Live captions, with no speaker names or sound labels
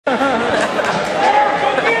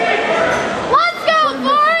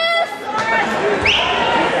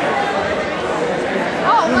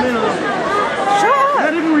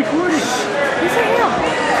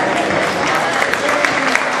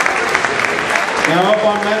Now up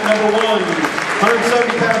on mat number 1,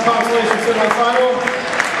 170-pound consolation semifinal.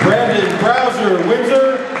 Brandon, Browser,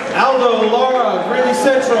 Windsor, Aldo, Laura, Greeley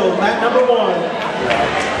Central, mat number 1.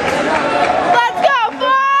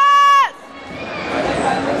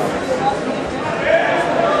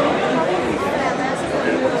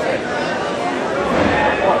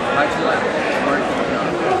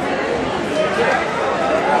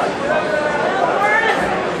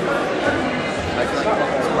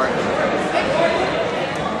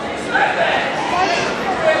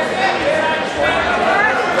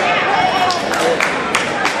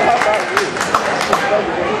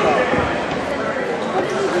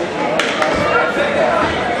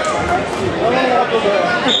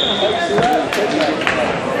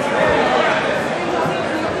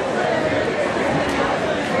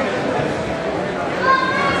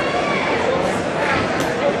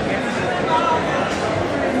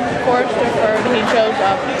 Forrest deferred, he chose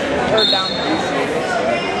up or down.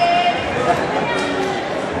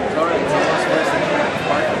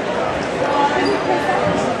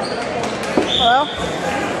 Hello?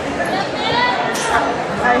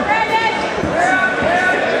 Hi.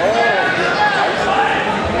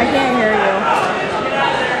 I can't hear you.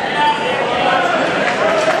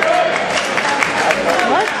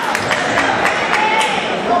 What?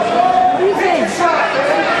 What are you saying?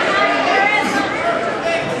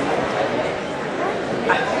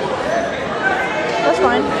 That's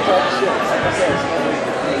fine.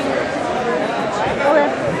 Okay.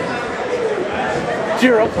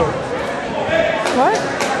 0. What?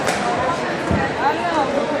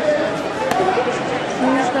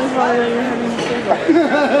 I'm just gonna tell you that you're having a sleepover.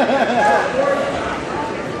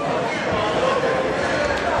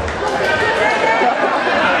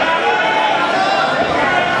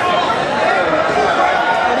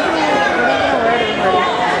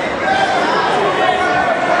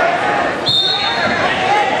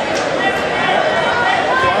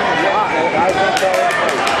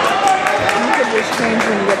 Change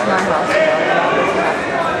when you get to my house.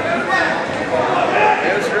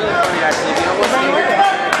 It was really funny actually. You know what's bring it with you?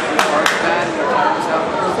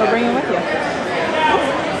 So bring it with you.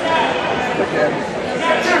 Okay.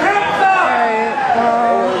 Alright,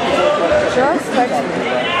 just text me.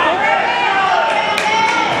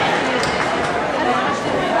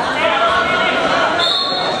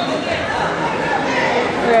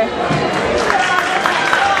 Okay.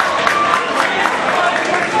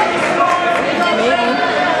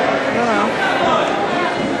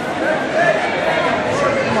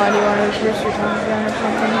 Why do you want to twist your tongue again or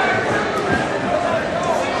something?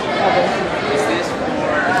 Is this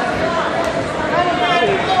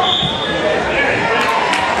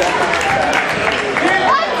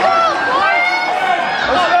Let's go, Forrest!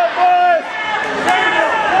 Go, Forrest!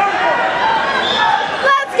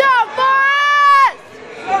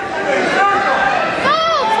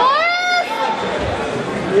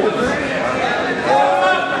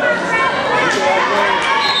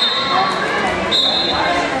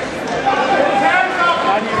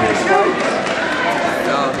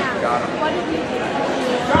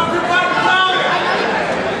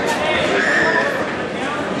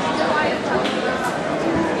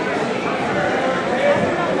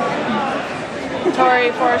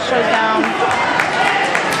 Tori, Forrest shows down.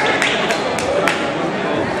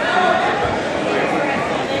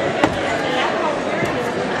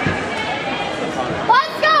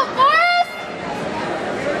 Let's go, Forrest!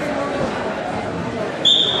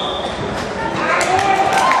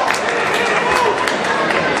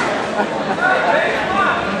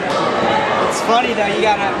 It's funny though, you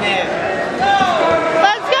gotta admit.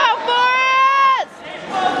 Let's go, Forrest!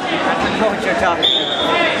 I don't know what you're talking about.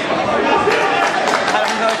 I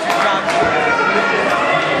don't know what you're talking about.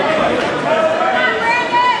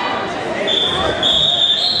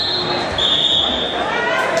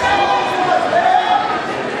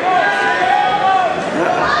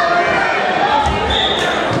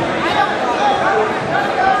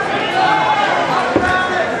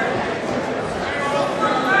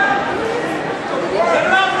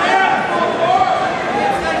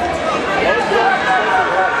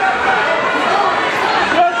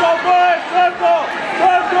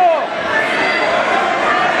 Let's go!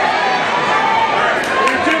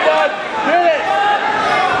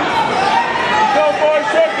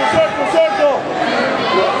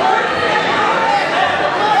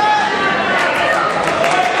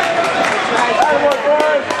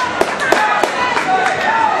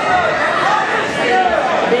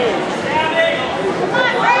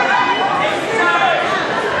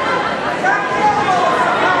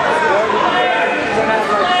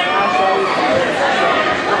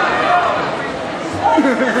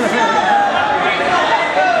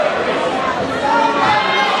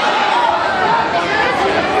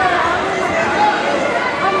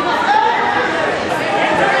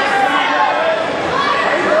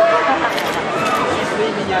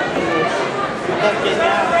 it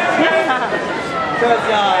now. Because,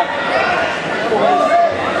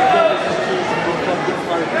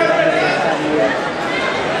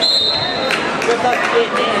 good luck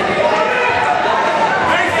getting in.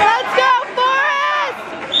 Let's go, Forrest!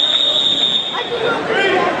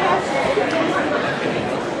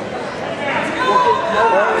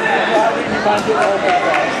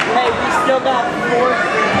 Hey, we still got 4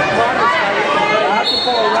 runners. I have to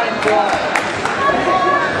pull a right block.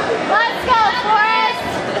 Let's go, Forrest!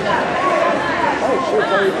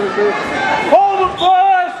 Hold him,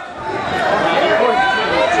 Forrest!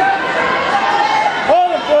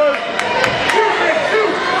 Hold him, Forrest!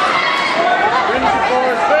 Finish it,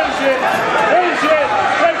 Forrest, finish it! Finish it!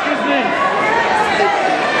 Break his knee!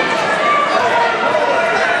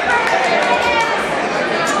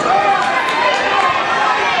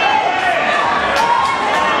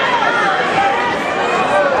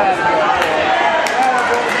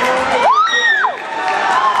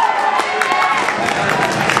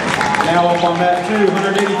 Now up on mat 2,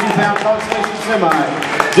 182-pound consolation semi.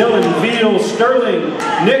 Dylan Veal Sterling,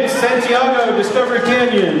 Nick Santiago, Discovery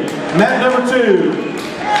Canyon. Mat number 2.